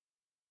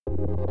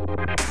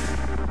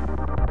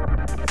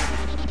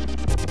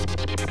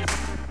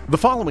The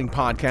following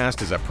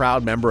podcast is a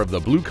proud member of the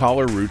Blue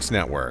Collar Roots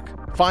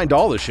Network. Find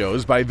all the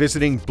shows by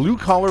visiting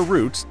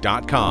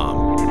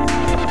bluecollarroots.com.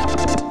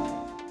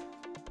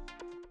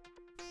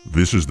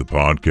 This is the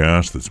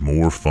podcast that's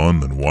more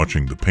fun than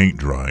watching the paint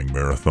drying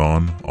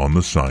marathon on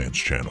the Science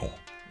Channel.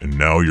 And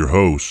now your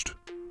host,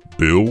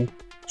 Bill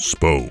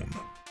Spohn.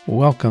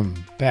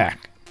 Welcome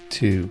back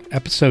to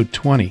episode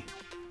 20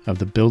 of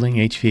the Building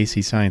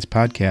HVAC Science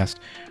podcast,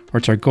 where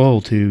it's our goal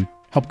to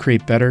help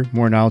create better,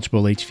 more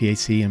knowledgeable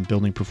HVAC and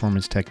building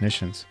performance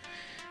technicians.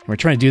 And we're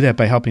trying to do that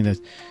by helping the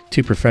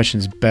two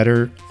professions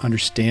better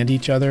understand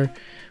each other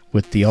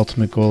with the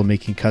ultimate goal of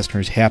making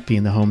customers happy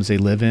in the homes they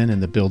live in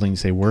and the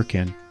buildings they work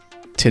in.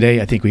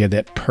 Today, I think we have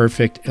that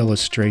perfect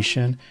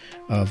illustration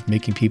of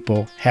making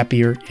people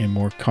happier and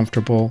more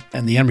comfortable.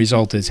 And the end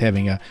result is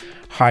having a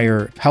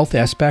higher health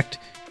aspect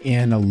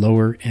and a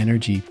lower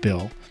energy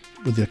bill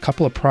with a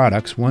couple of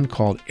products, one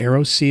called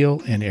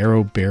AeroSeal and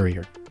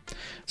AeroBarrier.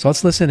 So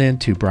let's listen in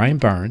to Brian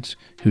Barnes,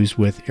 who's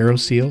with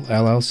AeroSeal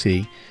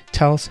LLC,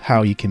 tell us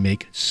how you can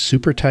make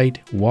super tight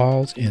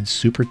walls and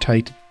super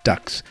tight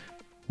ducts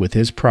with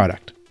his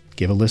product.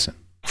 Give a listen.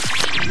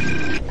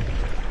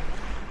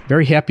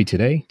 Very happy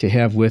today to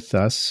have with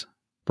us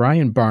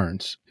Brian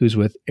Barnes, who's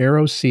with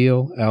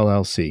AeroSeal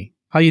LLC.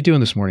 How you doing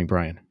this morning,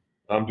 Brian?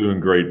 I'm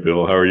doing great,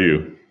 Bill. How are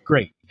you?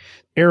 Great.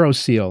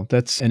 AeroSeal,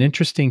 that's an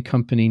interesting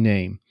company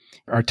name.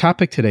 Our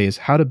topic today is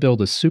how to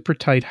build a super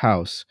tight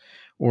house,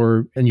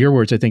 or in your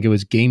words, I think it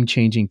was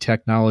game-changing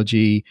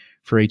technology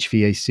for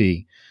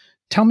HVAC.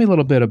 Tell me a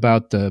little bit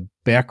about the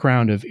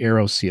background of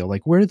AeroSeal.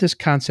 Like, where did this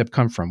concept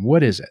come from?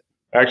 What is it?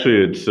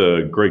 Actually, it's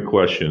a great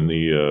question.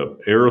 The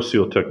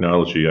AeroSeal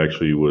technology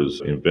actually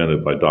was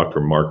invented by Dr.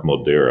 Mark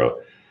Modera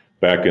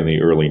back in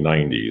the early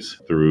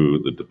 90s through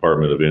the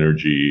Department of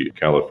Energy,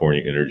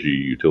 California Energy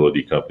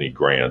Utility Company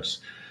grants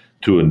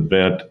to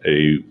invent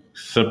a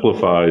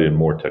simplified and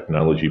more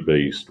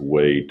technology-based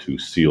way to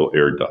seal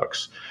air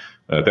ducts.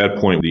 At that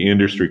point, the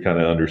industry kind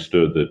of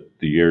understood that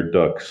the air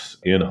ducts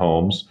in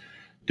homes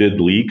did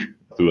leak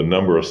through a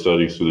number of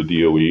studies through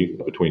the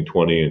DOE, between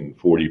 20 and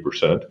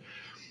 40%.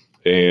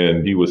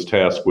 And he was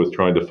tasked with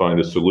trying to find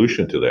a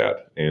solution to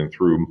that. And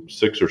through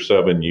 6 or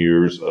 7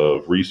 years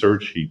of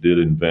research, he did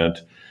invent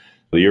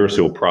the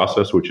AeroSeal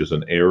process, which is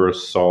an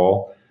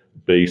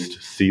aerosol-based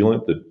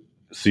sealant that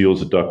seals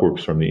the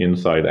ductworks from the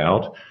inside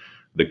out.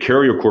 The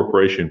Carrier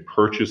Corporation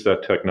purchased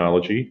that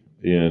technology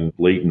in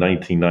late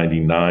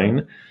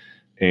 1999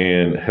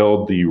 and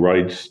held the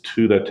rights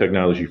to that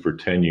technology for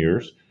 10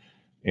 years.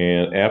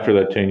 And after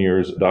that 10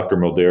 years, Dr.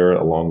 Modera,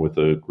 along with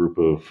a group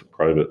of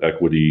private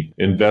equity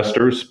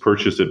investors,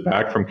 purchased it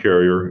back from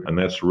Carrier. And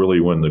that's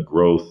really when the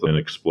growth and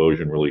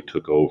explosion really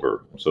took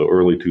over. So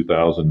early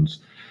 2000s,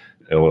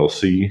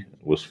 LLC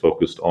was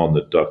focused on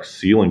the duct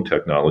sealing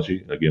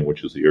technology, again,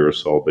 which is the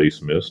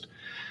aerosol-based mist.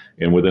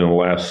 And within the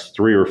last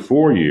 3 or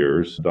 4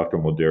 years, Dr.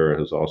 Modera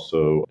has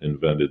also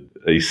invented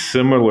a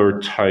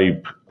similar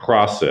type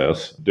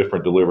process,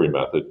 different delivery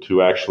method,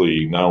 to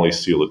actually not only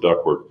seal the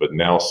ductwork, but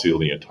now seal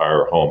the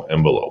entire home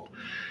envelope.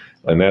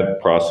 And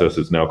that process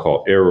is now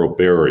called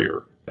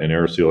AeroBarrier. And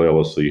AeroSeal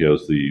LLC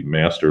has the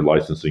master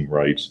licensing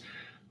rights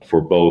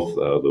for both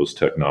those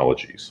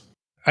technologies.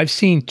 I've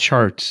seen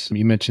charts.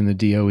 You mentioned the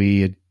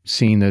DOE had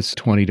seen this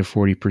 20 to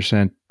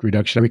 40%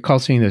 reduction. I recall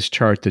seeing this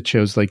chart that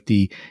shows like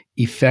the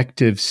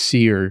effective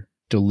SEER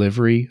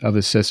delivery of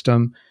a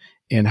system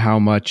and how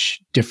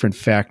much different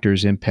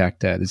factors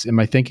impact that. Am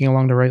I thinking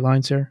along the right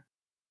lines there?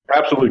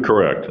 Absolutely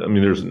correct. I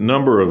mean, there's a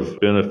number of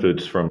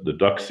benefits from the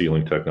duct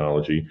sealing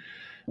technology,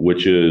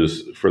 which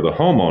is for the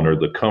homeowner,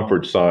 the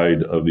comfort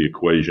side of the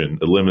equation,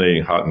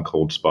 eliminating hot and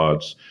cold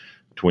spots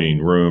between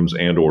rooms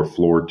and or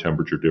floor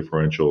temperature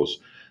differentials.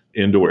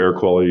 Indoor air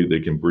quality,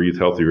 they can breathe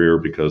healthier air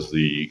because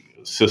the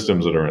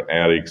systems that are in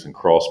attics and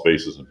crawl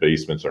spaces and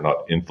basements are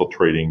not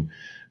infiltrating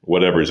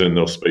whatever's in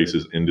those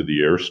spaces into the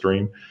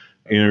airstream.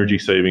 Energy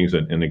savings,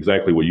 and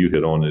exactly what you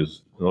hit on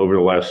is over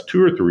the last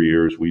 2 or 3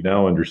 years, we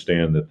now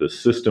understand that the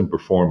system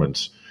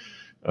performance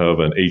of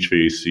an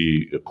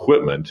HVAC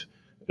equipment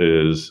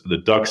is the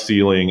duct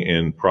sealing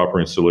and proper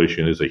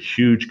installation is a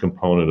huge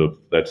component of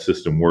that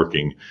system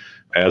working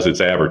as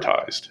it's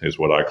advertised, is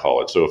what I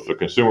call it. So if a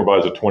consumer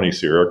buys a 20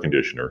 SEER air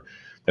conditioner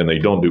and they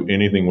don't do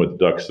anything with the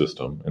duct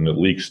system and it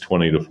leaks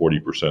 20 to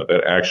 40%,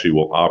 that actually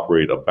will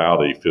operate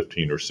about a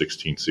 15 or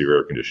 16 SEER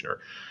air conditioner.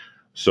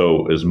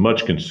 So as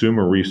much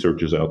consumer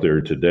research is out there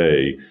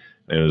today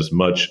and as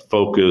much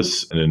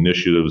focus and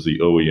initiatives the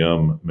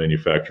OEM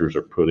manufacturers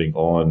are putting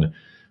on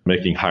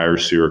making higher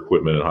SEER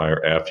equipment and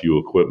higher AFU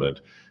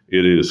equipment,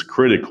 it is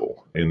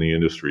critical in the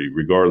industry,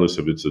 regardless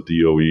if it's a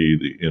DOE,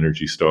 the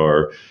Energy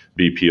Star,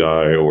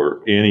 BPI,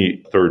 or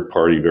any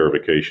third-party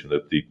verification,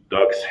 that the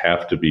ducts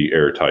have to be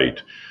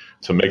airtight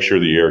to make sure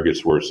the air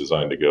gets where it's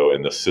designed to go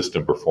and the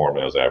system perform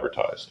as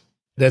advertised.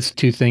 That's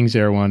two things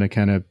there I want to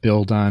kind of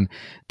build on.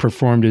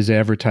 Performed as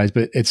advertised,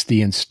 but it's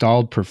the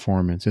installed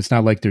performance. It's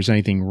not like there's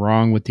anything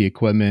wrong with the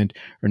equipment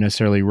or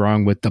necessarily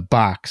wrong with the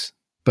box,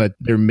 but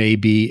there may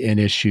be an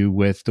issue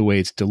with the way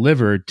it's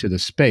delivered to the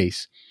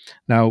space.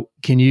 Now,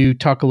 can you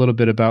talk a little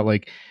bit about,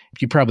 like,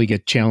 you probably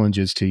get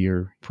challenges to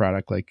your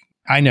product? Like,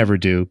 I never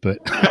do, but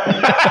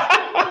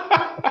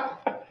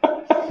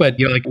but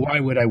you're like, why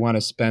would I want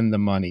to spend the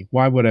money?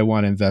 Why would I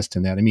want to invest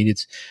in that? I mean,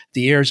 it's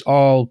the air's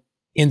all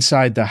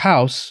inside the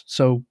house.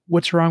 So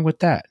what's wrong with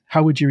that?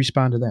 How would you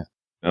respond to that?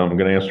 I'm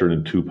going to answer it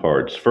in two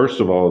parts. First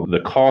of all, the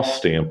cost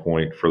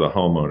standpoint for the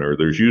homeowner,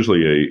 there's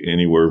usually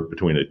anywhere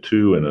between a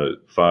 2 and a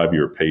 5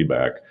 year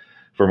payback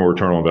from a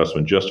return on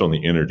investment just on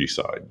the energy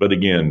side. But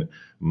again,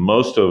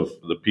 most of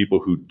the people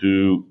who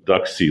do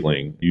duct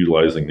sealing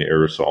utilizing the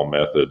aerosol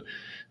method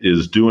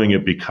is doing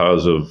it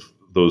because of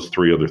those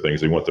three other things.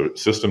 They want the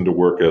system to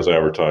work as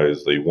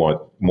advertised. They want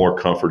more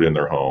comfort in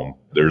their home.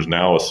 There's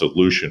now a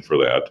solution for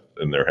that,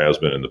 and there has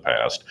been in the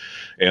past.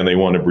 And they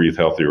want to breathe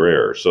healthier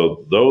air.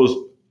 So those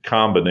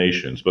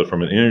combinations, but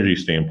from an energy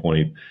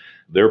standpoint,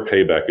 their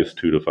payback is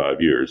 2 to 5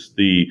 years.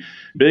 The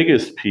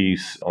biggest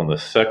piece on the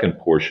second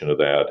portion of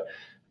that,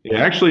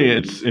 actually,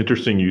 it's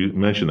interesting you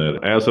mentioned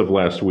that. As of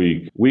last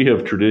week, we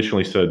have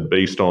traditionally said,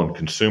 based on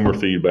consumer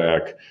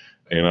feedback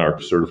and our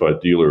certified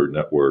dealer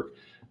network,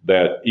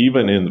 that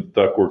even in the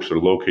ductworks that are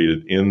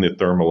located in the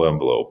thermal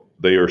envelope,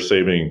 they are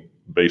saving,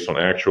 based on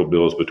actual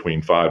bills,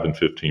 between 5 and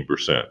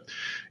 15%.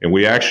 And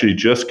we actually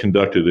just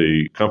conducted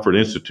a Comfort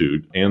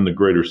Institute and the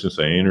Greater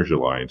Cincinnati Energy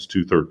Alliance,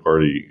 two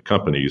third-party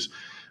companies,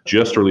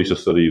 just released a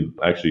study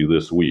actually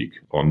this week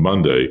on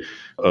Monday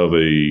of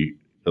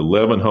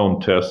 11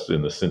 home tests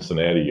in the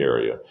Cincinnati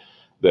area,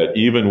 that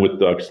even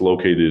with ducts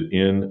located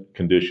in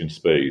conditioned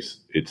space,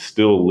 it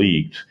still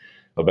leaked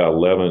about a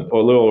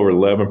little over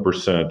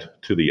 11%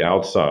 to the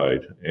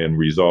outside and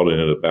resulted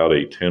in about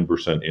a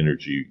 10%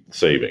 energy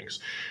savings.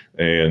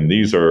 And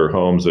these are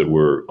homes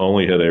that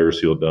only had air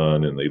seal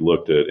done, and they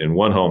looked at, and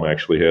one home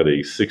actually had a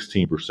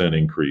 16%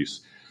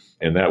 increase,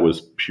 and that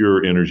was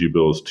pure energy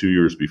bills 2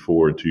 years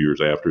before and 2 years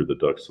after the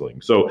duct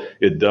sealing. So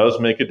it does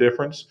make a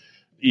difference,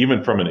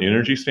 even from an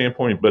energy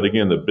standpoint. But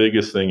again, the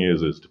biggest thing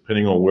is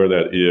depending on where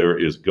that air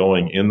is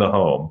going in the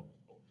home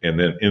and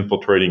then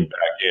infiltrating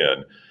back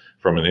in,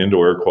 from an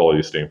indoor air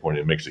quality standpoint,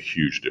 it makes a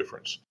huge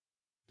difference.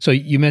 So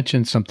you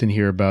mentioned something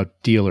here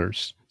about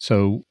dealers.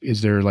 So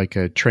is there like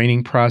a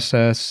training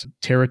process,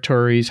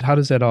 territories? How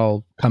does that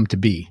all come to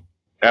be?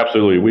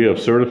 Absolutely. We have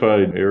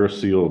certified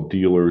AirSeal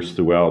dealers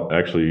throughout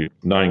actually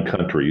 9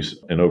 countries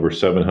and over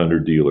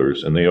 700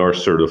 dealers, and they are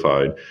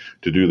certified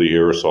to do the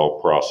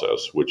aerosol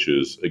process, which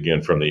is,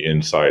 again, from the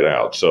inside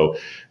out. So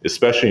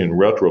especially in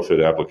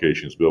retrofit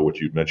applications, Bill,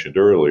 which you mentioned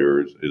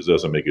earlier, is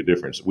doesn't make a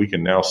difference. We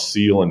can now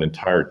seal an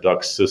entire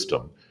duct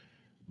system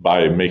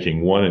by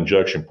making one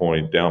injection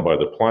point down by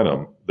the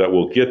plenum that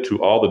will get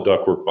to all the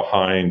ductwork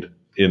behind,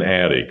 in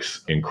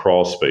attics, in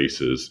crawl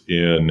spaces,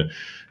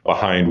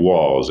 behind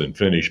walls, and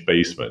finished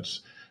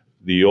basements.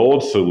 The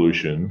old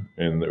solution,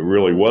 and there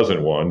really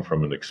wasn't one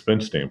from an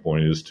expense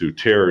standpoint, is to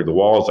tear the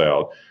walls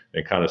out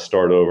and kind of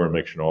start over and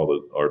make sure all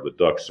the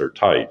ducts are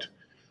tight.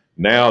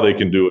 Now they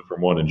can do it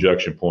from one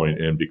injection point,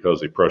 and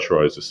because they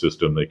pressurize the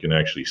system, they can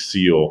actually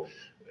seal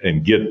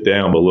and get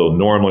down below,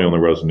 normally on the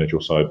residential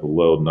side,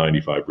 below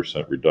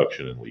 95%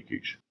 reduction in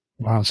leakage.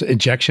 Wow. So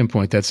injection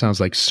point, that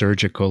sounds like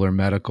surgical or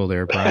medical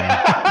there, Brian.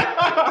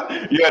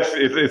 Yes,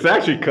 it's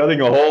actually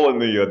cutting a hole in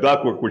the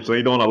ductwork, which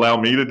they don't allow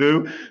me to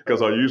do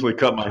because I usually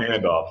cut my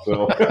hand off.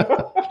 So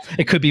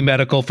it could be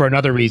medical for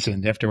another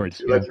reason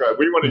afterwards. That's right.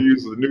 We want to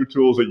use the new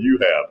tools that you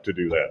have to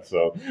do that.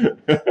 So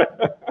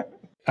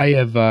I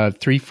have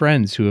 3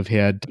 friends who have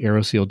had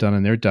AeroSeal done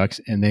on their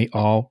ducts, and they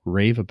all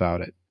rave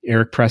about it.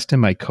 Eric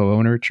Preston, my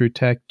co-owner at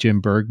TruTech,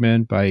 Jim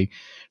Bergman, my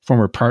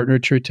former partner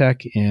at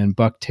TruTech, and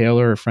Buck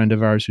Taylor, a friend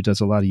of ours who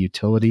does a lot of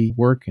utility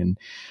work, and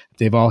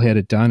they've all had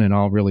it done and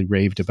all really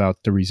raved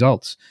about the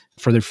results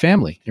for their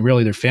family. And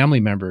really their family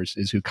members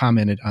is who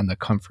commented on the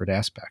comfort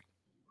aspect.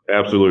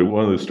 Absolutely.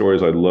 One of the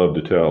stories I'd love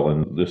to tell,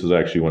 and this is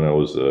actually when I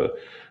was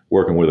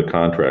working with a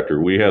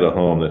contractor, we had a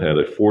home that had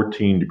a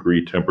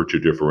 14-degree temperature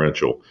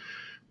differential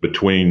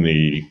between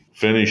the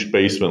finished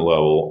basement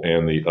level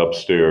and the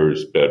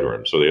upstairs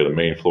bedroom. So they had a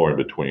main floor in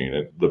between.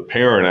 And the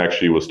parent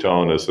actually was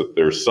telling us that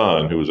their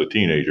son, who was a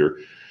teenager,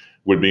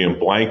 would be in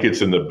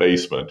blankets in the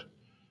basement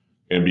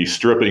and be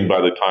stripping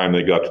by the time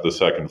they got to the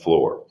second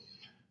floor.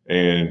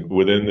 And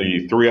within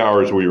the 3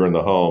 hours we were in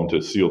the home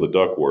to seal the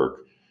ductwork,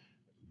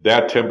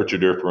 that temperature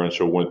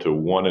differential went to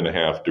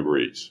 1.5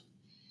 degrees.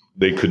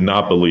 They could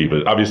not believe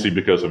it, obviously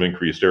because of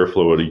increased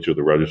airflow at each of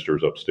the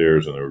registers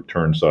upstairs and the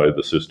return side of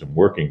the system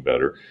working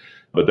better.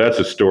 But that's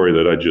a story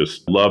that I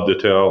just love to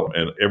tell.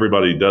 And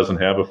everybody doesn't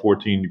have a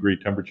 14-degree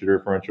temperature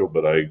differential,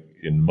 but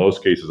in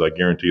most cases, I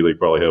guarantee they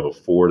probably have a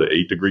 4 to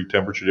 8 degree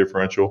temperature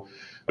differential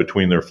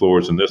between their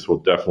floors. And this will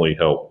definitely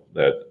help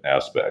that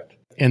aspect.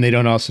 And they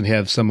don't also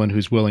have someone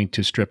who's willing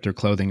to strip their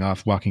clothing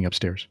off walking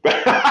upstairs.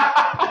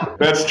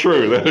 That's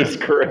true. That is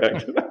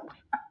correct.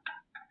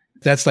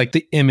 That's like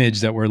the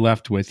image that we're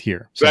left with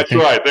here. So That's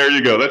right. There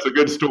you go. That's a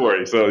good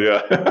story. So,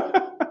 yeah.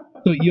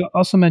 So you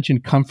also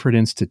mentioned Comfort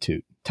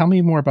Institute. Tell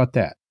me more about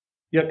that.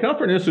 Yeah,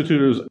 Comfort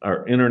Institute is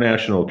our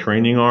international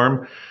training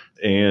arm,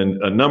 and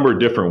a number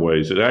of different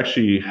ways. It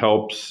actually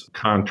helps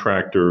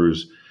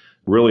contractors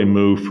really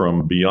move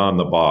from beyond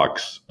the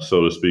box,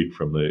 so to speak,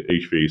 from the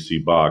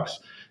HVAC box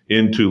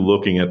into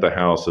looking at the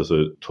house as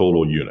a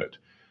total unit.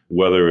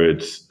 Whether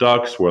it's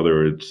ducts,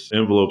 whether it's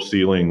envelope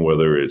sealing,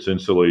 whether it's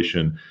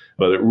insulation,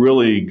 but it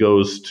really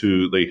goes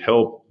to, they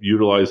help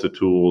utilize the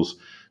tools,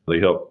 they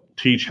help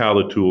teach how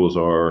the tools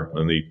are,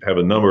 and they have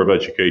a number of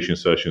education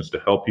sessions to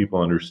help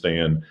people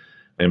understand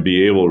and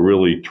be able to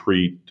really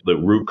treat the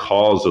root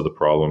cause of the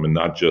problem and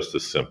not just the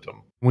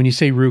symptom. When you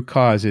say root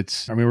cause,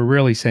 we're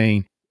really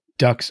saying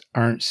ducts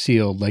aren't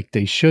sealed like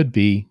they should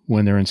be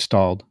when they're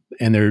installed.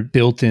 And they're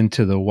built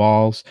into the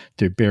walls,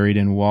 they're buried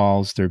in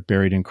walls, they're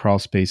buried in crawl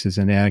spaces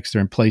and attics.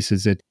 They're in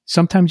places that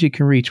sometimes you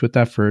can reach with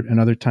effort and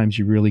other times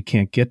you really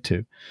can't get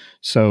to.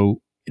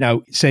 So,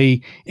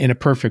 say in a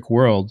perfect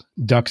world,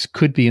 ducts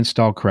could be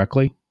installed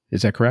correctly.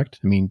 Is that correct?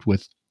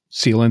 With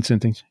sealants and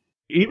things?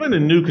 Even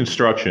in new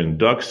construction,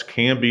 ducts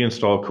can be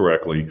installed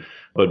correctly,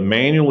 but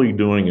manually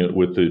doing it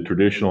with the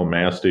traditional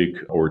mastic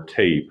or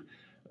tape,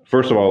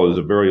 first of all, is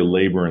a very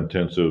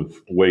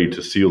labor-intensive way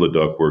to seal the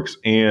ductworks.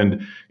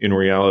 And in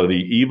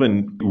reality,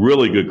 even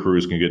really good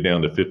crews can get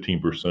down to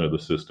 15% of the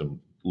system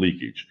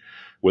leakage.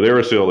 With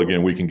AeroSeal,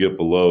 again, we can get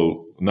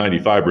below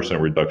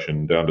 95%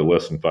 reduction down to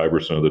less than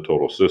 5% of the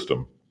total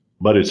system.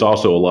 But it's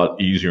also a lot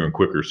easier and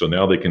quicker. So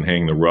now they can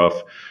hang the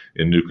rough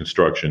in new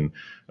construction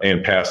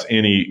and pass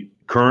any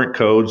current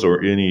codes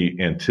or any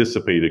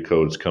anticipated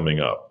codes coming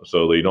up.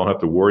 So they don't have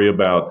to worry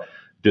about,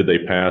 did they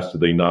pass,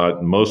 did they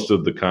not? Most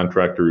of the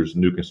contractors,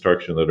 new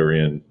construction that are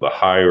in the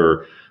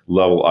higher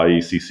level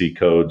IECC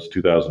codes,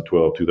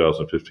 2012,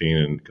 2015,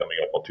 and coming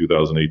up on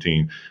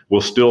 2018,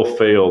 will still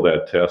fail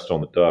that test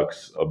on the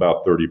ducts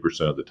about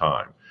 30% of the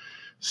time.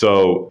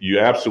 So you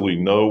absolutely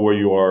know where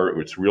you are.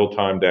 It's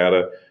real-time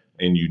data,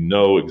 and you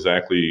know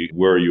exactly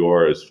where you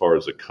are as far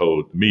as the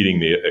code, meeting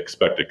the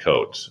expected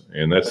codes.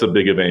 And that's the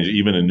big advantage,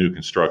 even in new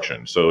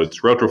construction. So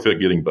it's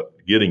retrofit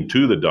getting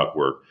to the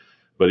ductwork.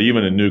 But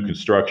even in new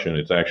construction,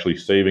 it's actually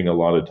saving a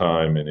lot of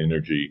time and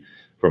energy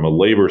from a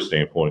labor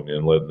standpoint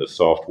and letting the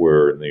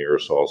software and the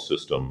aerosol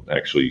system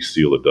actually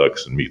seal the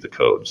ducts and meet the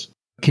codes.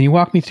 Can you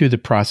walk me through the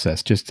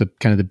process, just the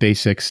kind of the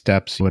basic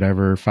steps,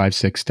 whatever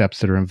 5-6 steps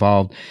that are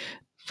involved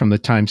from the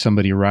time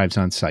somebody arrives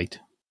on site?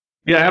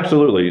 Yeah,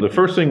 absolutely. The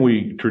first thing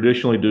we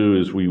traditionally do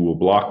is we will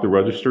block the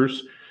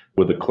registers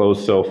with a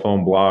closed cell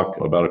foam block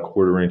about a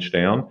 1/4 inch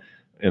down.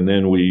 And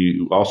then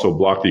we also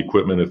block the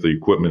equipment if the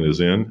equipment is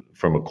in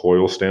from a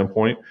coil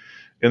standpoint.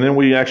 And then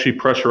we actually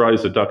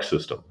pressurize the duct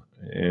system.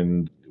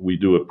 And we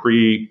do a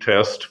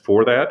pre-test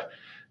for that.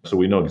 So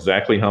we know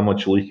exactly how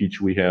much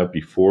leakage we have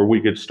before we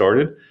get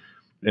started.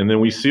 And then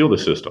we seal the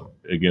system.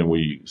 Again,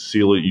 we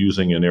seal it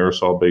using an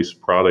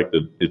aerosol-based product.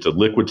 It's a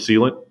liquid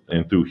sealant,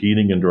 and through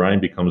heating and drying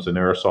becomes an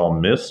aerosol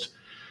mist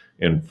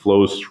and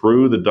flows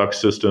through the duct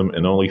system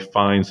and only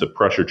finds the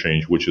pressure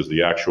change, which is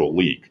the actual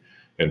leak,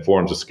 and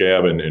forms a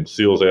scab and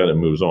seals that and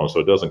moves on.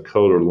 So it doesn't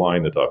coat or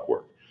line the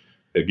ductwork.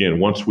 Again,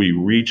 once we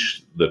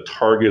reach the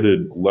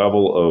targeted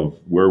level of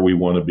where we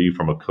want to be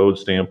from a code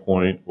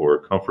standpoint or a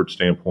comfort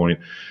standpoint,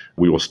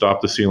 we will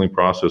stop the sealing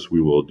process.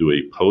 We will do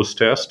a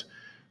post-test,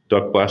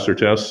 duct blaster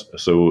test.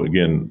 So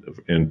again,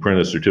 and print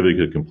a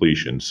certificate of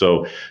completion.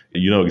 So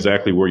you know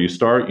exactly where you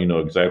start, you know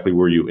exactly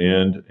where you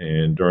end,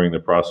 and during the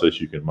process,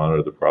 you can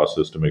monitor the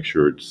process to make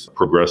sure it's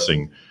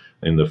progressing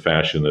in the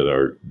fashion that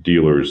our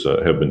dealers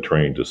have been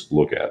trained to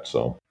look at.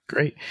 So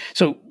great.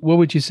 So what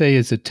would you say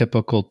is a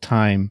typical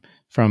time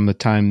from the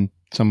time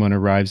someone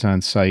arrives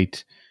on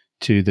site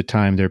to the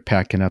time they're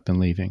packing up and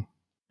leaving?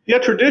 Yeah,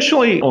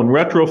 traditionally on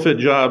retrofit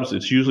jobs,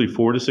 it's usually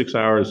 4 to 6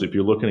 hours if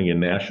you're looking at a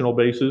national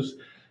basis.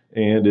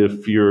 And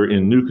if you're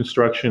in new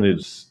construction,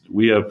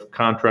 we have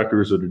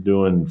contractors that are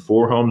doing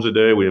 4 homes a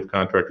day. We have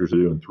contractors that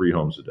are doing 3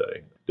 homes a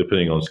day,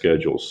 depending on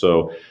schedules.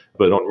 So,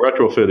 but on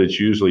retrofit, it's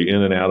usually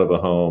in and out of a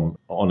home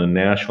on a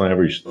national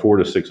average 4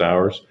 to 6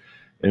 hours.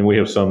 And we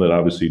have some that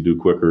obviously do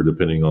quicker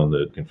depending on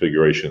the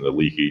configuration, the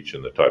leakage,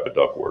 and the type of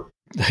ductwork.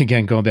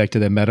 Again, going back to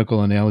that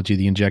medical analogy,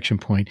 the injection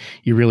point,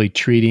 you're really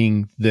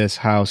treating this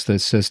house,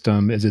 this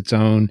system as its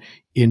own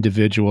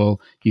individual.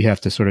 You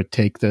have to sort of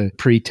take the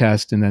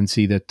pre-test and then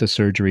see that the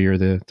surgery or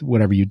the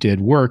whatever you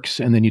did works.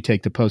 And then you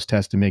take the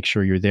post-test to make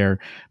sure you're there.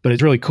 But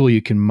it's really cool.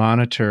 You can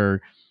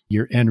monitor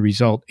your end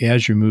result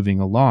as you're moving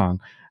along.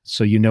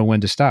 So you know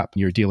when to stop.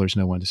 Your dealers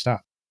know when to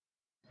stop.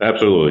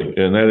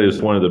 Absolutely. And that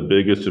is one of the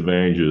biggest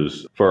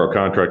advantages for our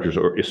contractors,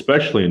 or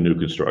especially in new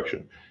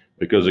construction.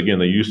 Because again,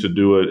 they used to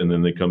do it and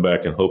then they come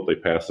back and hope they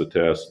pass the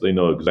test. They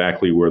know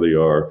exactly where they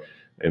are,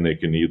 and they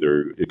can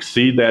either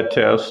exceed that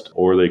test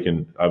or they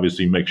can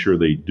obviously make sure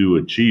they do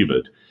achieve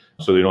it.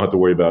 So they don't have to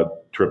worry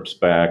about trips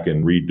back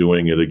and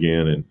redoing it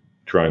again and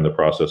trying the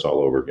process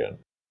all over again.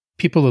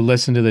 People that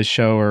listen to this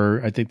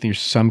show I think there's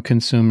some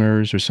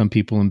consumers or some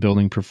people in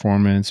building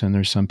performance, and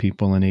there's some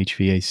people in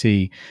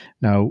HVAC.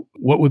 Now,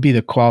 what would be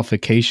the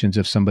qualifications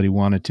if somebody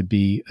wanted to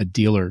be a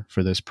dealer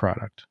for this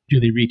product? Do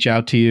they reach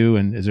out to you,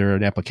 and is there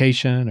an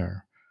application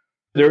or?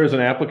 There is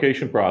an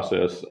application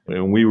process,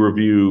 and we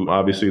review,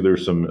 obviously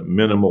there's some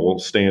minimal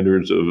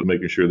standards of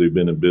making sure they've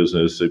been in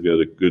business, they've got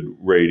a good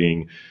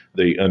rating,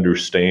 they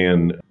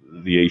understand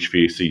the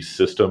HVAC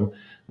system.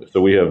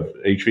 So we have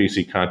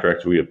HVAC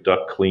contractors, we have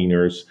duct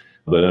cleaners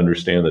that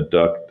understand the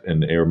duct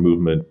and air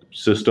movement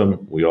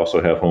system. We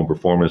also have home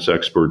performance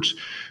experts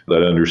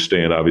that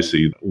understand,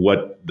 obviously,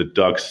 what the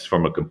ducts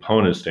from a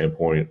component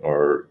standpoint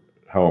are,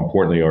 how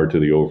important they are to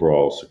the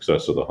overall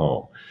success of the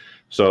home.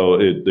 So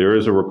there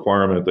is a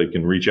requirement. They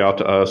can reach out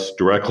to us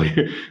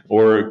directly,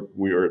 or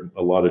we are at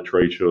a lot of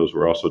trade shows.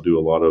 We also do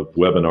a lot of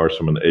webinars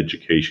from an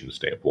education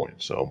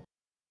standpoint. So,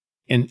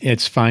 and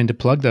it's fine to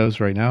plug those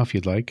right now if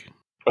you'd like.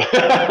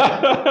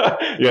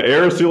 Yeah,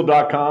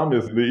 aeroseal.com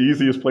is the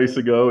easiest place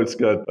to go. It's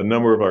got a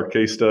number of our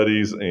case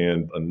studies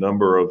and a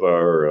number of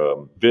our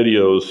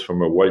videos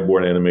from a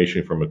whiteboard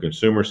animation from a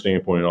consumer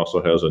standpoint. It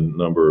also has a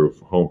number of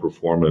home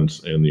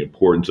performance and the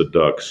importance of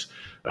ducts,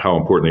 how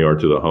important they are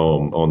to the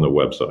home on the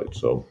website.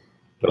 So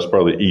that's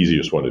probably the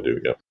easiest one to do.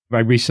 Yeah. I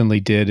recently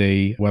did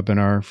a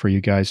webinar for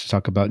you guys to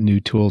talk about new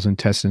tools and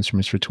test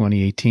instruments for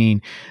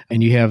 2018.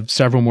 And you have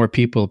several more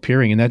people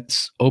appearing, and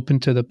that's open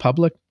to the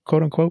public,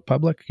 quote unquote,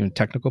 public,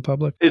 technical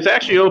public? It's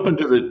actually open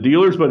to the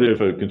dealers, but if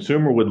a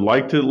consumer would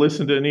like to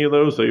listen to any of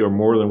those, they are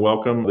more than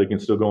welcome. They can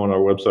still go on our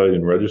website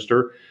and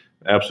register.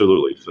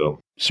 Absolutely. So,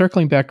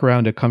 circling back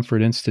around to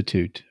Comfort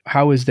Institute,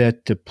 how is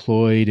that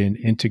deployed and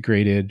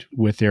integrated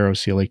with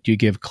AeroSeal? Like, do you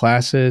give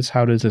classes?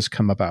 How does this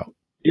come about?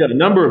 Yeah, a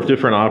number of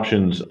different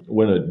options.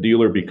 When a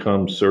dealer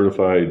becomes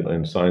certified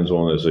and signs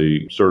on as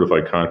a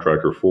certified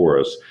contractor for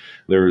us,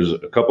 there's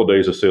a couple of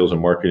days of sales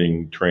and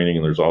marketing training,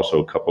 and there's also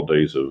a couple of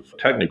days of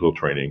technical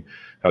training,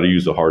 how to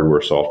use the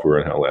hardware, software,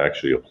 and how to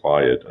actually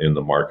apply it in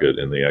the market.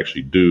 And they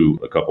actually do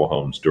a couple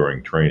homes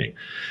during training.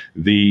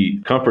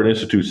 The Comfort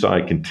Institute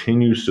side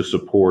continues to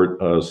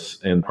support us,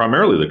 and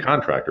primarily the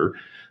contractor,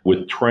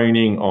 with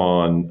training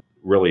on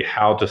really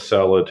how to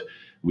sell it.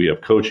 We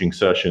have coaching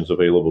sessions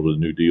available to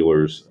new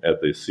dealers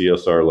at the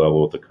CSR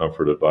level, at the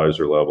Comfort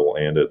Advisor level,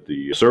 and at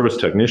the service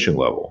technician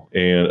level,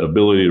 and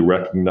ability to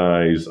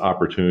recognize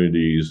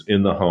opportunities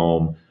in the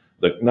home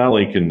that not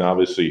only can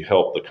obviously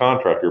help the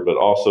contractor, but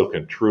also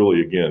can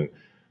truly, again,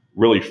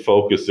 really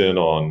focus in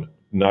on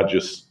not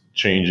just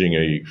changing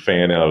a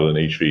fan out of an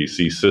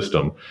HVAC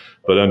system,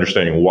 but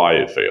understanding why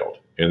it failed.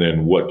 And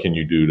then what can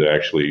you do to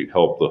actually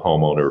help the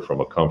homeowner from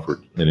a comfort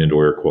and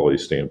indoor air quality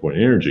standpoint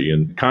and energy?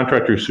 And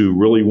contractors who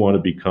really want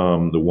to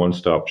become the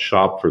one-stop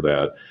shop for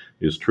that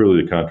is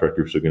truly the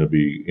contractors who are going to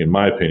be, in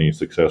my opinion,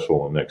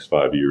 successful in the next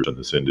 5 years in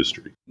this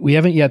industry. We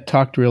haven't yet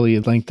talked really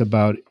at length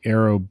about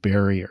Aero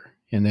Barrier.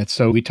 And that's,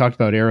 so we talked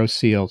about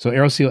AeroSeal. So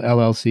AeroSeal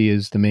LLC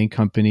is the main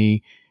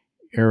company.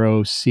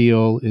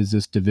 AeroSeal is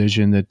this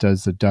division that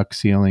does the duct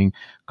sealing.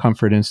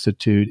 Comfort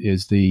Institute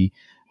is the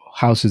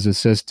house as a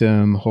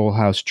system, whole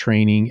house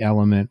training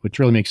element, which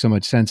really makes so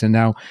much sense. And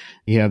now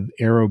you have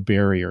Aero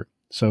Barrier.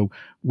 So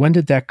when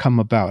did that come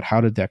about? How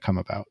did that come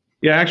about?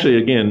 Yeah, actually,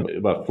 again,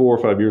 about 4 or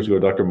 5 years ago,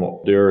 Dr.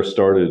 Modera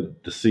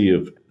started to see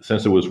if,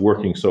 since it was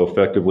working so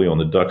effectively on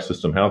the duct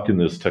system, how can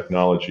this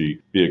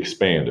technology be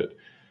expanded?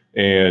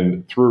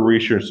 And through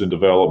research and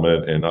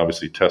development, and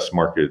obviously test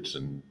markets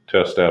and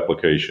test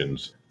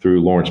applications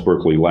through Lawrence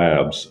Berkeley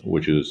Labs,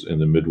 which is in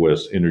the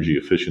Midwest Energy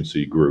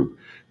Efficiency Group,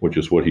 which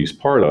is what he's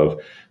part of.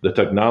 The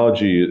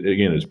technology,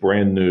 again, is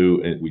brand new,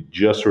 and we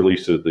just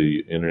released it at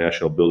the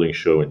International Building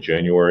Show in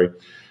January.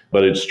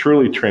 But it's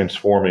truly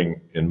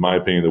transforming, in my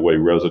opinion, the way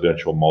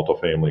residential,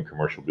 multifamily, and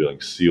commercial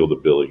buildings seal the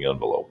building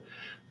envelope.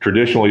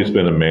 Traditionally, it's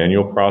been a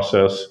manual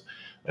process,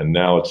 and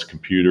now it's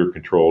computer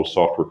controlled,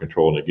 software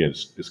controlled, and again,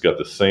 it's got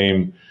the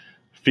same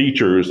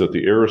features that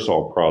the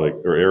aerosol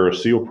product or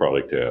AeroSeal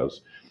product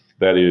has.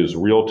 That is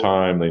real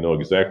time. They know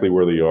exactly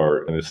where they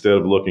are. And instead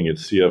of looking at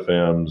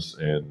CFMs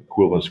and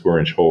equivalent square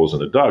inch holes in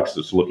the ducts,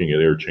 it's looking at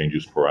air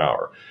changes per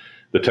hour.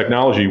 The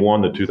technology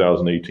won the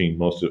 2018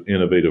 Most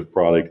Innovative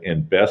Product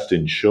and Best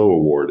in Show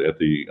Award at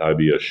the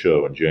IBS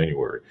show in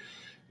January.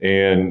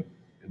 And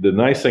the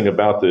nice thing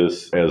about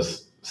this,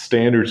 as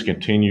standards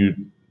continue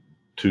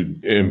to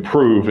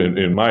improve,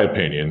 in my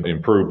opinion,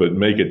 but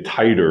make it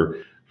tighter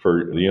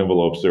for the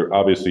envelopes, they're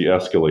obviously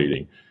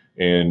escalating.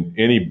 And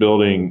any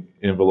building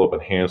envelope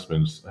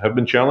enhancements have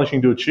been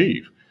challenging to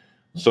achieve.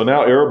 So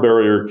now Aero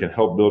Barrier can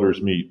help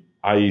builders meet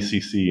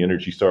IECC,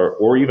 Energy Star,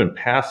 or even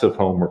passive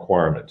home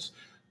requirements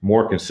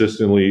more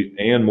consistently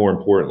and more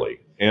importantly,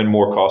 and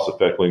more cost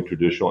effectively than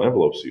traditional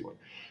envelope sealing.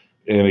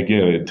 And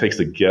again, it takes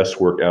the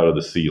guesswork out of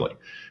the sealing.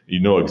 You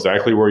know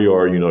exactly where you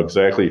are. You know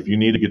exactly if you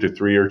need to get to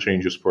 3 air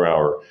changes per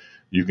hour,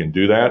 you can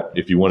do that.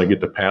 If you want to get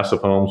to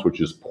passive homes,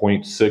 which is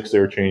 0.6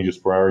 air changes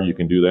per hour, you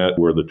can do that,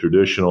 where the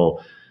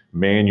traditional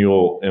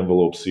manual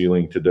envelope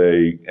sealing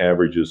today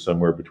averages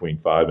somewhere between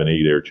 5 and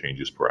 8 air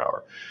changes per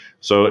hour.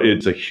 So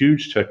it's a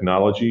huge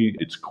technology.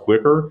 It's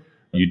quicker.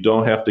 You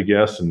don't have to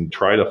guess and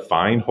try to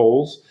find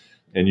holes,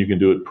 and you can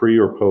do it pre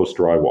or post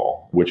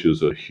drywall, which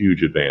is a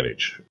huge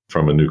advantage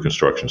from a new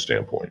construction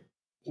standpoint.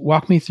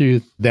 Walk me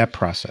through that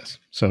process.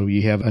 So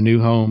you have a new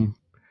home,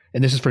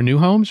 and this is for new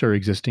homes or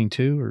existing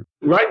too? Or?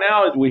 Right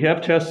now, we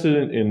have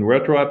tested in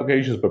retro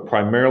applications, but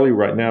primarily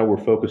right now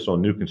we're focused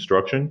on new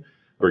construction,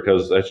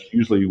 because that's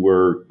usually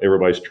where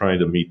everybody's trying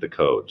to meet the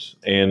codes.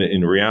 And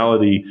in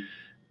reality,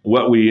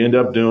 what we end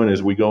up doing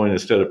is we go in,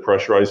 instead of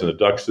pressurizing the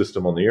duct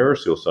system on the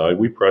aeroseal side,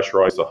 we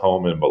pressurize the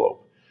home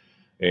envelope.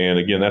 And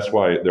again, that's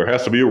why there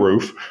has to be a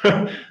roof.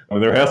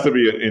 There has to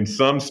be, in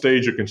some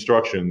stage of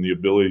construction, the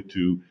ability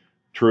to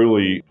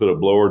truly put a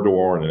blower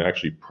door on and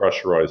actually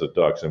pressurize the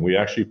ducts. And we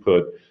actually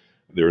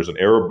there's an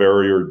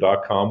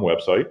aerobarrier.com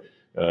website.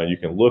 You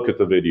can look at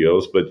the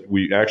videos, but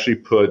we actually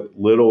put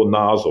little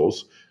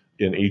nozzles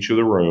in each of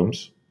the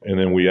rooms. And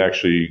then we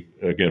actually,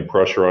 again,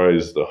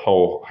 pressurize the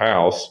whole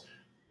house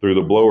through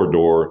the blower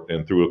door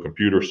and through a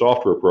computer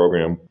software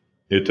program.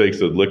 It takes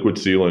the liquid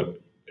sealant,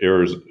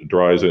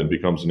 dries it, and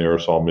becomes an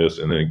aerosol mist,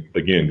 and then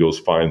again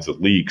finds the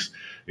leaks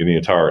in the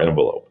entire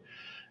envelope.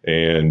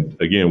 And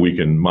again, we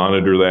can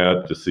monitor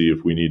that to see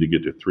if we need to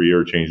get to 3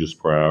 air changes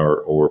per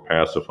hour or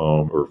passive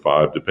foam or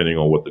 5, depending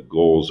on what the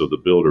goals of the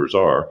builders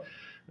are,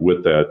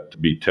 with that to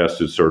be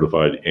tested,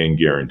 certified, and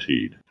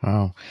guaranteed.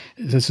 Wow.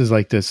 This is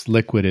like this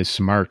liquid is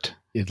smart.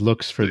 It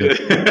looks for the...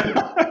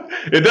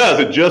 It does.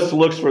 It just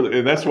looks for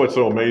and that's what's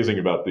so amazing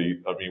about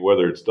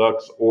whether it's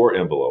ducts or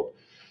envelope.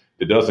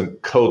 It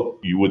doesn't coat.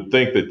 You would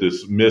think that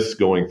this mist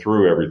going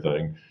through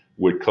everything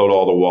would coat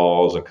all the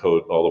walls and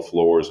coat all the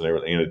floors and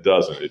everything, and it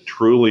doesn't. It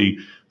truly,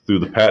 through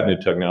the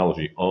patented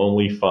technology,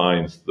 only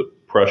finds the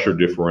pressure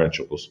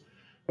differentials,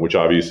 which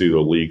obviously the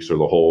leaks or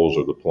the holes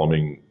or the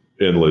plumbing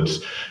inlets,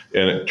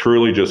 and it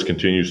truly just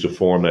continues to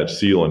form that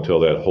seal until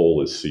that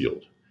hole is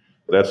sealed.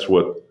 That's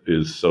what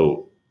is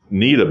so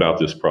neat about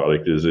this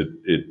product, is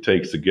it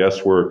takes the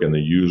guesswork and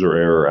the user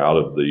error out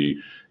of the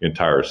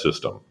entire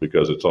system,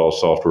 because it's all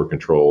software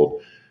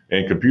controlled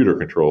and computer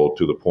controlled,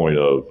 to the point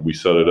of we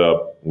set it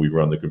up, we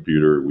run the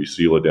computer, we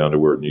seal it down to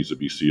where it needs to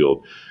be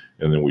sealed,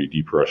 and then we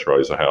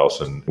depressurize the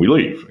house and we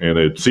leave and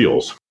it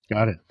seals.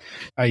 Got it.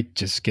 I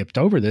just skipped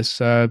over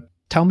this.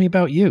 Tell me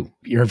about you.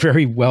 You're a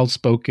very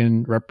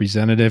well-spoken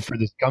representative for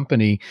this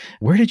company.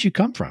 Where did you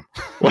come from?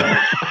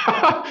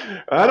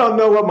 I don't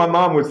know what my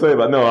mom would say,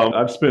 but no,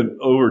 I've spent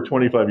over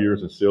 25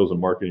 years in sales and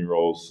marketing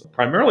roles,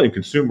 primarily in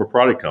consumer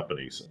product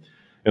companies.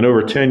 And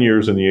over 10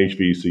 years in the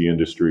HVAC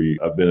industry,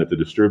 I've been at the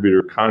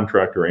distributor,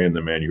 contractor, and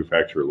the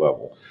manufacturer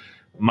level.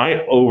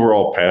 My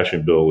overall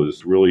passion, Bill,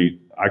 is really,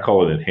 I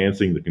call it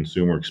enhancing the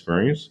consumer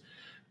experience.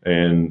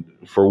 And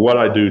for what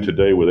I do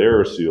today with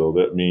AeroSeal,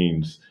 that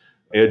means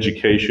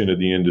education of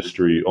the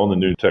industry on the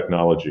new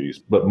technologies,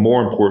 but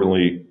more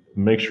importantly,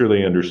 make sure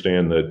they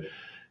understand that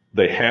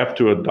they have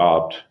to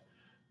adopt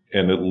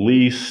and at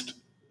least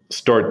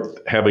start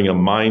having a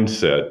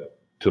mindset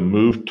to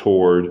move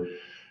toward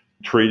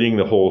treating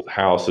the whole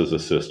house as a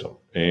system.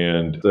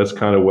 And that's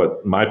kind of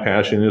what my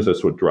passion is.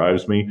 That's what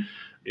drives me.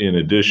 In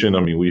addition,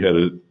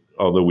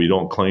 although we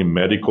don't claim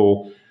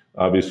medical,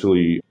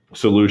 obviously,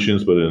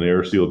 solutions, but in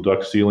AeroSeal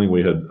duct sealing,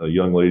 we had a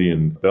young lady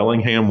in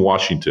Bellingham,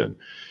 Washington,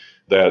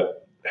 that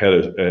had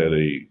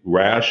a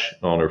rash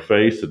on her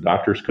face. The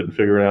doctors couldn't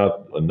figure it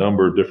out, a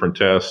number of different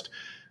tests.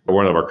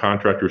 One of our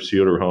contractors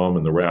sealed her home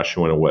and the rash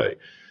went away.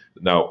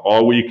 Now,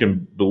 all we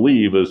can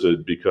believe is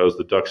that because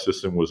the duct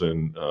system was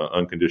in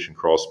unconditioned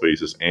crawl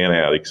spaces and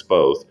attics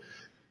both,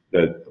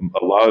 that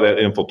a lot of that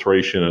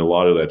infiltration and a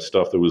lot of that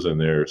stuff that was in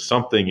there,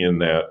 something in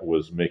that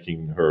was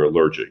making her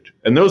allergic.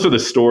 And those are the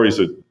stories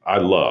that I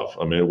love.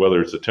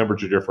 Whether it's the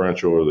temperature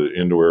differential or the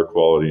indoor air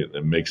quality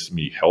that makes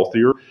me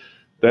healthier,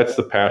 that's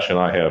the passion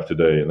I have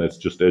today, and that's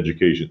just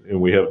education.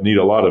 And we need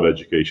a lot of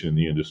education in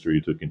the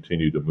industry to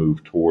continue to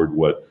move toward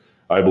what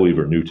I believe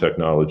are new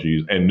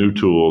technologies and new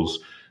tools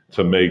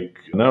to make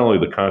not only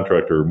the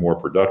contractor more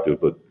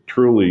productive, but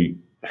truly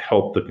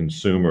help the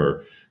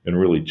consumer and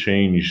really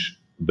change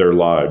their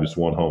lives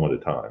one home at a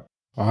time.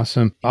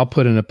 Awesome. I'll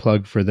put in a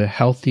plug for the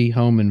Healthy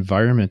Home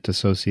Environment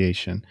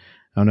Association.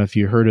 I don't know if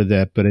you heard of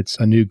that, but it's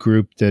a new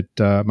group that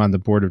I'm on the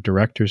board of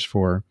directors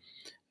for.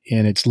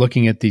 And it's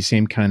looking at these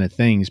same kind of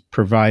things,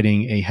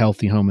 providing a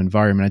healthy home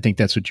environment. I think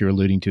that's what you're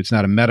alluding to. It's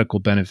not a medical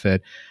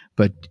benefit,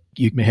 but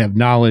you may have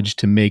knowledge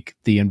to make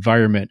the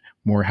environment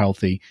more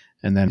healthy.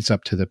 And then it's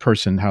up to the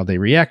person how they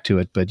react to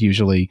it. But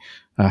usually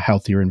a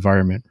healthier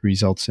environment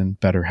results in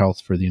better health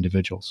for the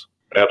individuals.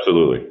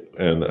 Absolutely.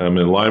 And I'm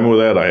in line with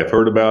that. I have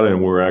heard about it,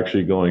 and we're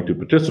actually going to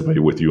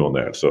participate with you on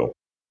that. So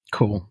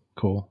Cool.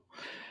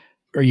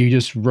 Are you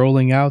just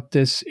rolling out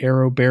this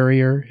Aero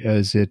Barrier?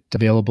 Is it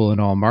available in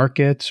all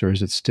markets, or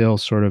is it still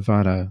sort of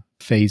on a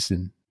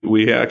phase-in?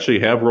 We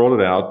actually have rolled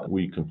it out.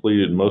 We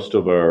completed most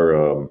of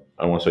our,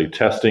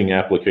 testing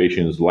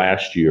applications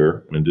last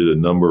year and did a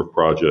number of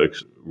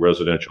projects,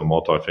 residential,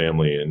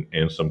 multifamily,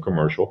 and some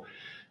commercial.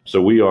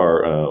 So we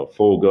are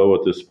full go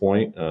at this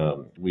point.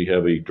 We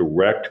have a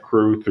direct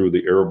crew through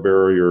the Aero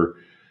Barrier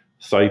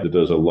site that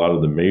does a lot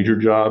of the major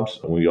jobs.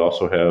 We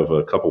also have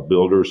a couple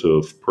builders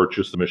who have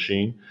purchased the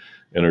machine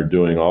and are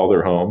doing all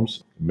their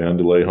homes.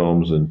 Mandalay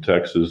Homes in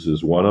Texas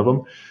is one of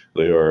them.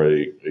 They are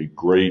a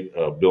great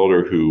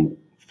builder who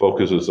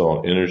focuses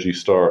on Energy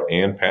Star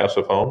and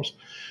passive homes,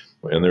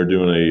 and they're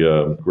doing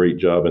a great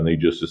job, and they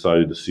just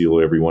decided to seal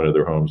every one of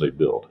their homes they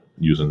build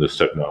using this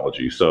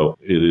technology. So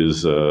it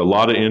is a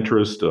lot of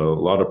interest, a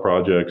lot of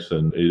projects,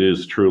 and it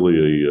is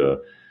truly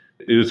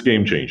It is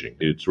game changing.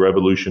 It's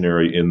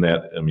revolutionary in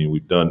that,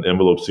 we've done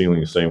envelope sealing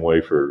the same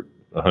way for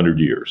 100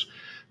 years.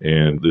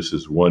 And this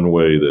is one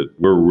way that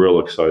we're real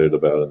excited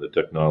about in the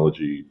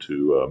technology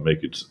to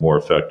make it more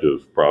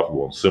effective,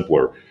 profitable, and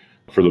simpler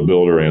for the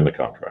builder and the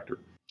contractor.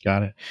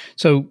 Got it.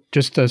 So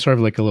just sort of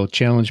like a little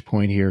challenge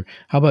point here.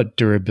 How about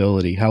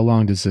durability? How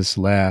long does this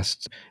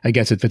last? I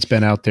guess if it's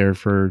been out there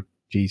for,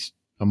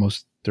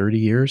 almost 30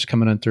 years,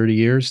 coming on 30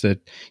 years,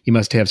 that you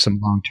must have some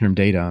long-term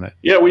data on it.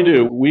 Yeah, we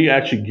do. We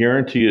actually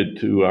guarantee it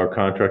to our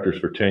contractors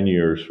for 10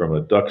 years from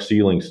a duct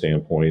sealing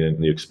standpoint,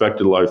 and the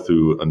expected life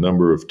through a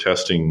number of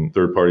testing,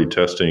 third-party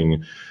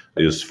testing,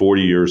 is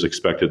 40 years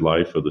expected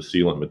life of the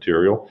sealant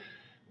material.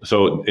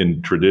 So,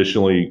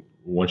 traditionally,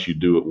 once you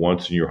do it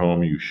once in your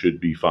home, you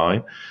should be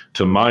fine.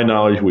 To my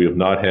knowledge, we have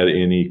not had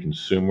any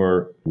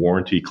consumer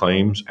warranty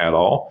claims at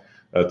all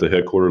at the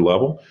headquarter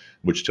level,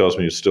 which tells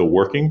me it's still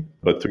working.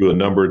 But through a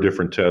number of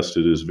different tests,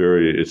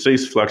 it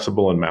stays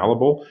flexible and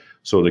malleable.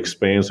 So it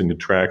expands and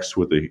contracts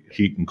with the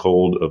heat and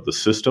cold of the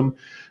system,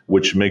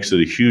 which makes it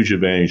a huge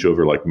advantage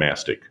over like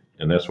mastic.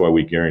 And that's why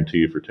we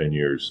guarantee it for 10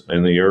 years.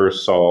 And the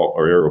aerosol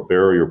or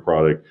AeroBarrier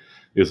product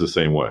is the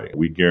same way.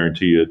 We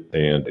guarantee it.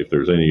 And if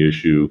there's any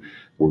issue,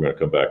 we're going to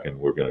come back and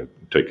we're going to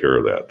take care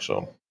of that.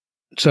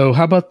 So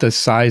how about the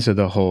size of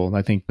the hole?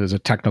 I think as a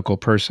technical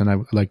person, I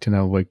would like to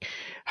know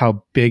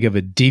how big of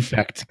a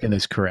defect can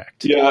this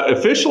correct? Yeah,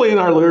 officially in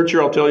our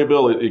literature, I'll tell you,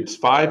 Bill, it's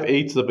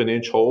 5/8 of an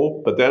inch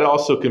hole, but that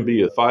also can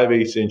be a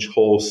 5/8 inch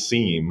hole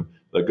seam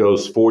that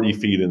goes 40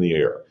 feet in the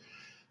air.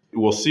 It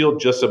will seal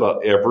just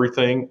about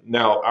everything.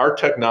 Now, our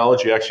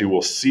technology actually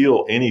will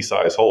seal any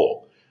size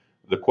hole.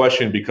 The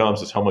question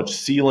becomes is how much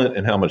sealant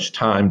and how much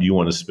time do you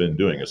want to spend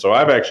doing it? So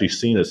I've actually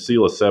seen it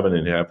seal a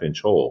 7.5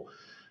 inch hole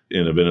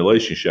in a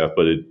ventilation shaft,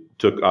 but it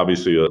took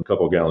obviously a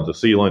couple of gallons of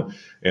sealant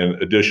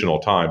and additional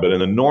time. But in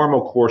the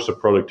normal course of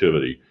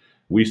productivity,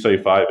 we say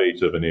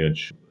 5/8 of an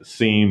inch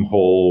seam,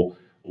 hole,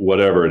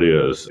 whatever it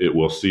is, it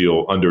will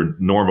seal under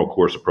normal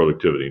course of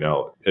productivity.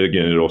 Now,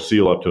 again, it'll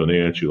seal up to an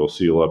inch. It'll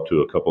seal up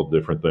to a couple of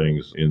different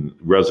things. In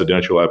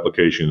residential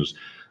applications,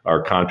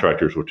 our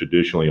contractors will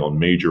traditionally on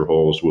major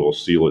holes will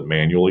seal it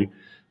manually,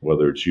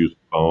 whether it's using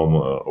foam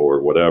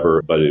or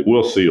whatever, but it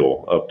will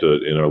seal up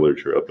to, in our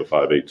literature, up to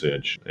 5/8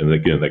 inch. And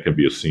again, that can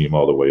be a seam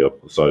all the way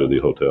up the side of the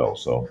hotel,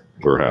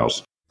 or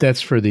house. That's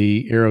for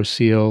the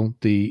AeroSeal,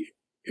 the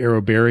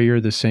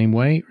AeroBarrier the same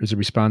way? Or does it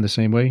respond the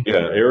same way?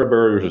 Yeah,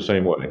 AeroBarrier is the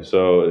same way.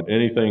 So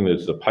anything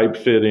that's a pipe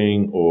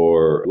fitting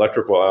or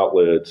electrical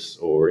outlets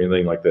or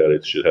anything like that,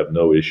 it should have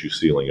no issue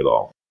sealing at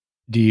all.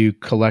 Do you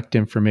collect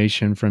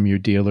information from your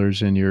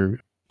dealers and your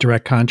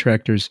direct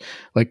contractors?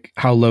 Like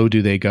how low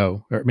do they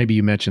go? Or maybe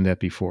you mentioned that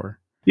before.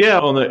 Yeah,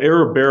 on the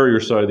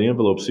AeroBarrier side, the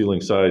envelope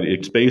sealing side,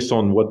 it's based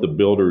on what the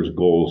builder's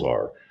goals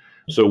are.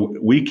 So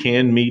we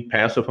can meet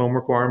passive home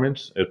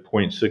requirements at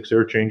 0.6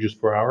 air changes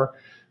per hour.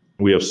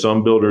 We have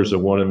some builders that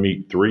want to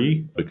meet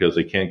 3 because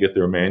they can't get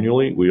there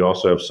manually. We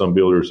also have some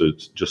builders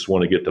that just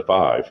want to get to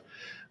 5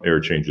 air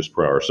changes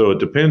per hour. So it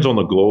depends on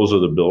the goals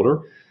of the builder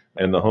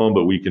and the home,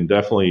 but we can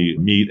definitely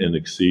meet and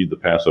exceed the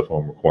passive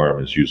home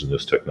requirements using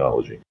this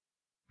technology.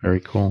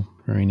 Very cool.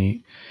 Very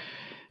neat.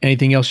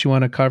 Anything else you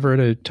want to cover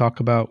to talk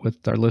about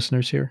with our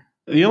listeners here?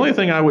 The only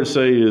thing I would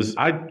say is,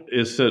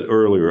 as said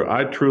earlier,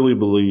 I truly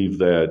believe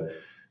that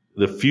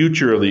the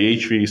future of the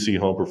HVAC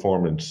home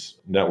performance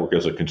network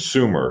as a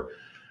consumer,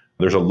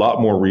 there's a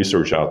lot more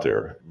research out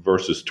there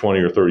versus 20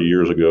 or 30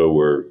 years ago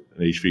where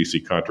an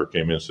HVAC contractor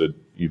came in and said,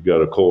 you've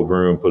got a cold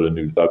room, put a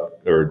new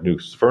duct or a new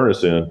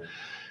furnace in.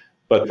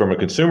 But from a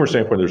consumer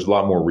standpoint, there's a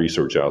lot more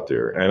research out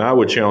there. And I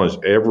would challenge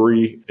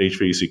every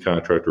HVAC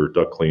contractor or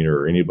duct cleaner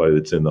or anybody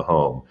that's in the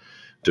home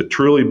to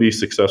truly be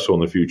successful in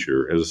the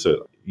future. As I said,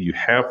 you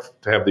have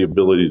to have the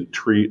ability to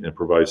treat and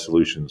provide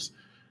solutions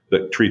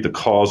that treat the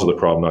cause of the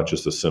problem, not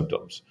just the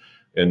symptoms.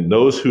 And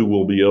those who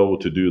will be able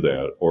to do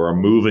that or are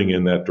moving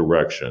in that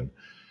direction,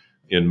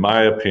 in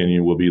my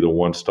opinion, will be the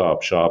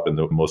one-stop shop and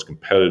the most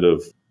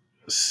competitive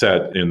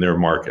set in their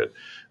market.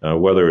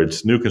 Whether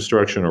it's new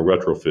construction or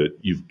retrofit,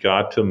 you've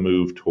got to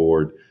move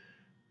toward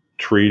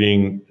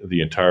treating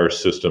the entire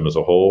system as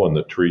a whole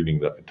and treating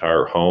the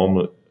entire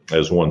home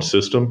as one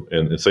system.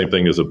 And the same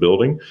thing as a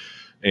building.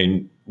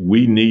 And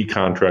we need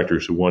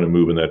contractors who want to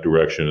move in that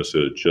direction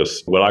instead of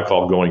just what I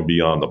call going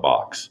beyond the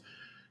box.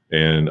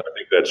 And I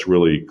think that's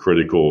really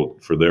critical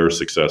for their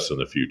success in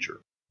the future.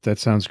 That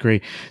sounds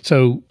great.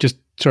 So just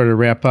sort of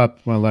wrap up,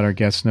 I want to let our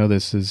guests know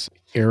this is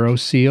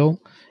AeroSeal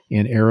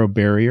and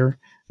AeroBarrier.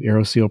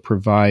 AeroSeal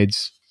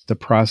provides the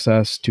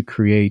process to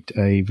create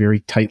a very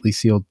tightly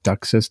sealed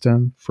duct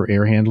system for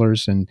air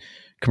handlers in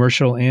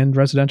commercial and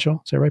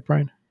residential. Is that right,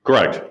 Brian?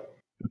 Correct.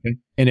 Okay.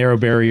 And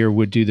AeroBarrier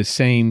would do the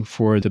same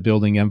for the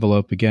building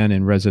envelope, again,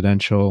 in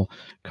residential,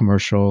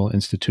 commercial,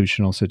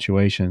 institutional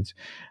situations.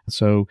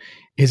 So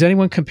has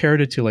anyone compared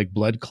it to like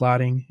blood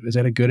clotting? Is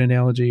that a good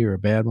analogy or a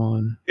bad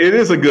one? It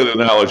is a good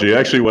analogy.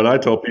 Actually, when I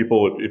tell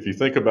people, if you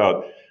think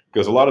about,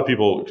 because a lot of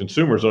people,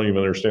 consumers don't even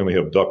understand they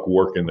have duct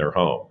work in their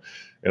home.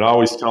 And I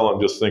always tell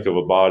them, just think of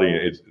a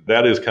body.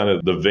 That is kind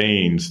of the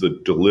veins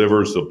that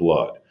delivers the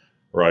blood.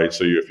 right?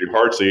 So if your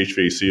heart's the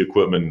HVAC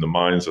equipment and the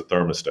mind's the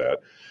thermostat,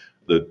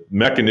 the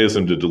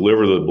mechanism to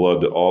deliver the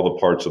blood to all the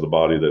parts of the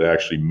body that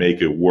actually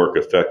make it work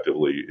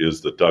effectively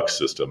is the duct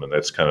system, and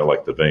that's kind of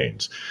like the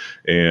veins.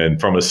 And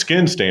from a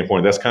skin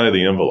standpoint, that's kind of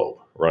the envelope,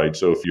 right?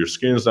 So if your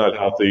skin's not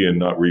healthy and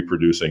not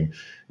reproducing,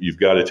 you've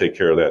got to take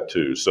care of that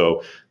too.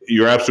 So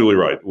you're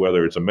absolutely right.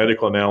 Whether it's a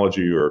medical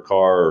analogy or a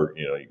car, or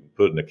you can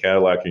put in a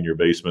Cadillac in your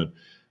basement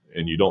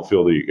and you don't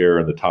feel the air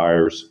in the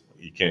tires,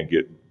 you can't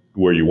get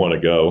where you want to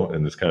go.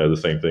 And it's kind of the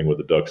same thing with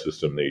the duct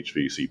system, the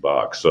HVAC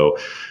box. So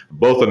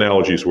both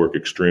analogies work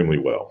extremely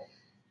well.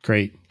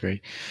 Great.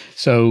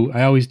 So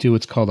I always do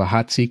what's called a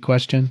hot seat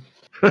question.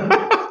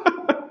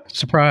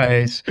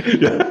 Surprise.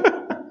 Yeah.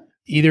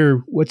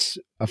 Either what's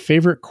a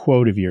favorite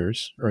quote of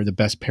yours, or the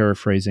best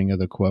paraphrasing of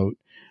the quote,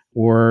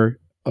 or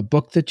a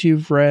book that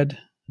you've read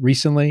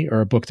recently, or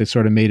a book that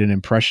sort of made an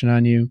impression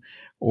on you,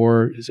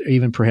 or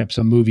even perhaps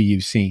a movie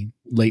you've seen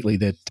lately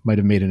that might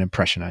have made an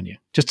impression on you,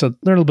 just to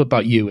learn a little bit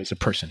about you as a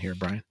person here,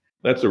 Brian.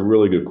 That's a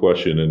really good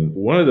question. And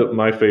one of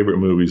my favorite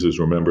movies is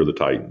Remember the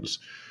Titans.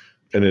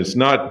 And it's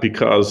not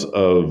because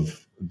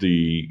of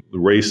the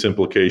race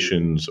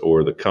implications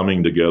or the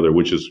coming together,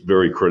 which is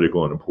very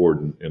critical and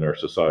important in our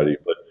society,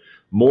 but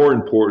more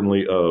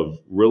importantly of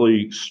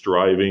really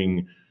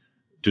striving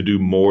to do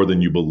more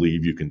than you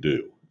believe you can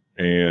do.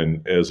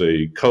 And as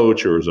a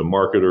coach or as a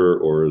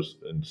marketer or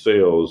in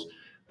sales,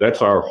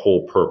 that's our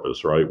whole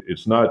purpose, right?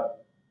 It's not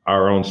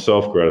our own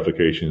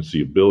self-gratification. It's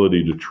the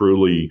ability to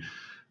truly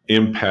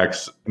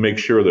make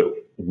sure that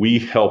we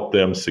help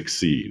them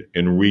succeed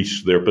and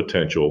reach their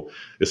potential,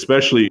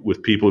 especially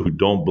with people who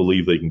don't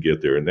believe they can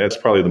get there. And that's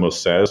probably the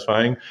most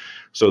satisfying.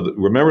 So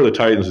Remember the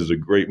Titans is a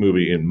great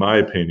movie, in my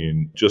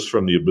opinion, just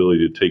from the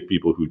ability to take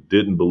people who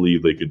didn't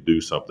believe they could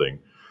do something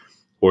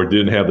or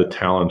didn't have the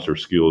talents or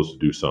skills to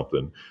do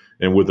something.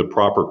 And with the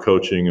proper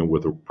coaching and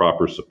with the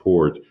proper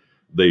support,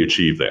 they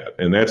achieve that.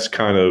 And that's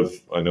kind of,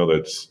 I know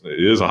it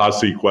is a hot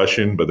seat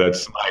question, but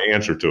that's my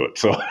answer to it.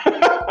 So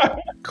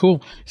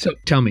Cool. So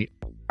tell me,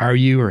 are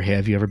you or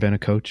have you ever been a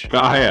coach?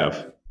 I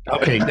have.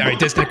 Okay. All right.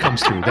 That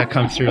comes through. That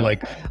comes through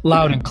like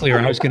loud and clear.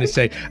 I was going to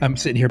say, I'm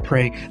sitting here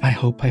praying. I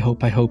hope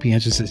he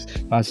answers this,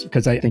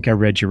 because I think I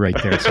read you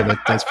right there. So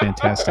that's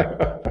fantastic.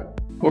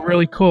 Well,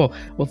 really cool.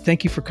 Well,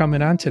 thank you for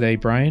coming on today,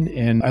 Brian.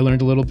 And I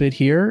learned a little bit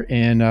here,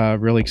 and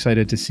really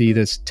excited to see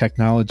this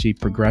technology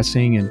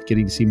progressing and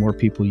getting to see more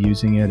people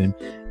using it and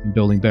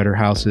building better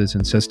houses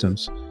and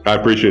systems. I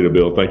appreciate it,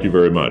 Bill. Thank you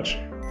very much.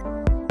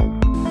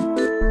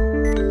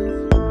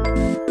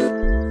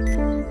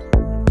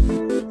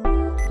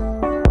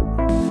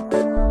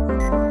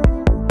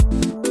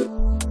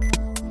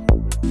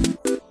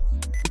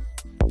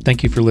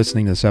 Thank you for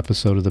listening to this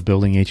episode of the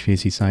Building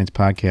HVAC Science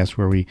Podcast,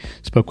 where we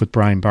spoke with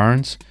Brian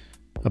Barnes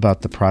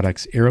about the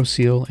products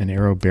AeroSeal and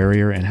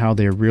AeroBarrier and how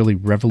they're really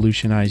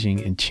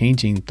revolutionizing and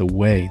changing the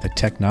way, the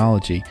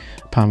technology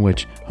upon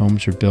which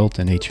homes are built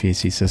and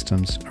HVAC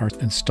systems are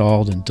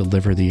installed and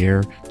deliver the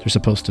air they're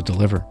supposed to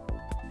deliver.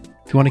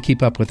 If you want to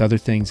keep up with other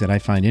things that I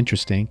find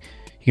interesting,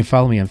 you can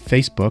follow me on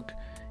Facebook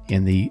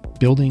in the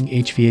Building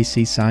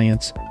HVAC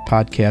Science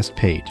podcast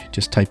page.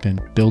 Just type in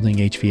Building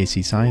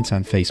HVAC Science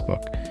on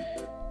Facebook.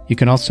 You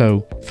can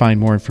also find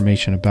more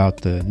information about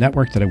the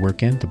network that I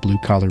work in, the Blue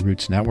Collar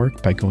Roots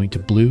Network, by going to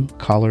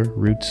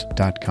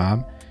bluecollarroots.com.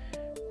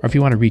 Or if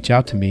you want to reach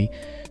out to me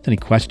with any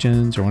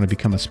questions or want to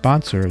become a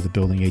sponsor of the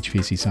Building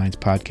HVAC Science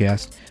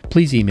Podcast,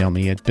 please email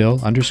me at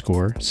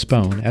bill_spohn,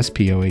 SPOHN, at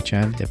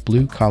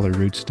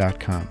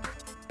bluecollarroots.com.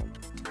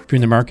 If you're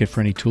in the market for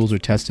any tools or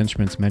test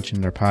instruments mentioned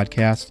in our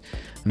podcast,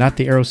 not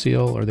the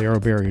AeroSeal or the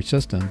AeroBarrier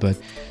system, but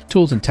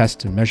tools and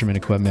test and measurement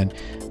equipment,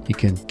 you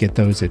can get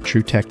those at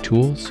TruTech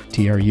Tools,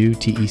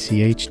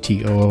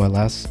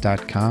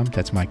 TruTechTools.com.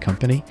 That's my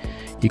company.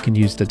 You can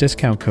use the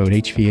discount code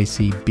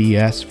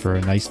HVACBS for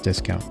a nice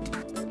discount.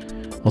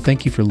 Well,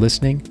 thank you for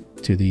listening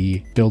to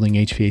the Building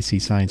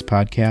HVAC Science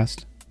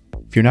Podcast.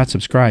 If you're not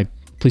subscribed,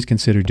 please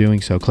consider doing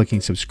so.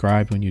 Clicking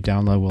subscribe when you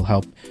download will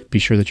help be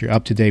sure that you're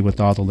up to date with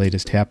all the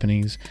latest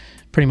happenings.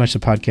 Pretty much the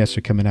podcasts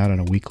are coming out on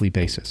a weekly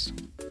basis.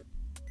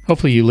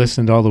 Hopefully you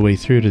listened all the way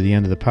through to the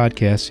end of the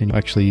podcast, and you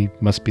actually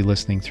must be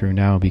listening through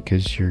now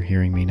because you're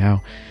hearing me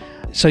now.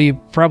 So you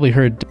probably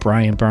heard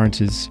Brian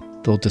Barnes'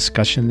 little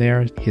discussion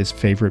there, his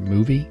favorite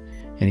movie,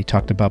 and he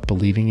talked about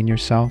believing in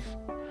yourself.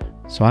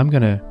 So I'm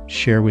going to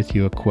share with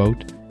you a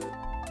quote.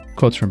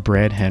 Quote's from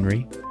Brad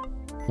Henry.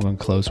 We're going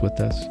to close with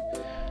this.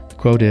 The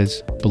quote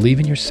is, "Believe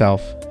in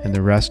yourself and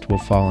the rest will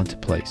fall into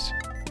place.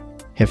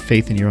 Have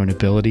faith in your own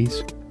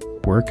abilities,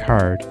 work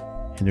hard,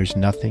 and there's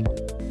nothing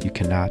you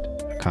cannot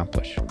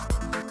accomplish."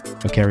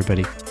 Okay,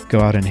 everybody,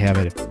 go out and have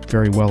a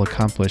very well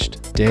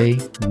accomplished day,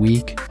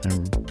 week,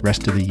 and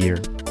rest of the year.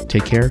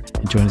 Take care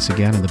and join us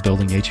again on the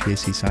Building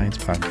HVAC Science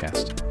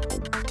Podcast.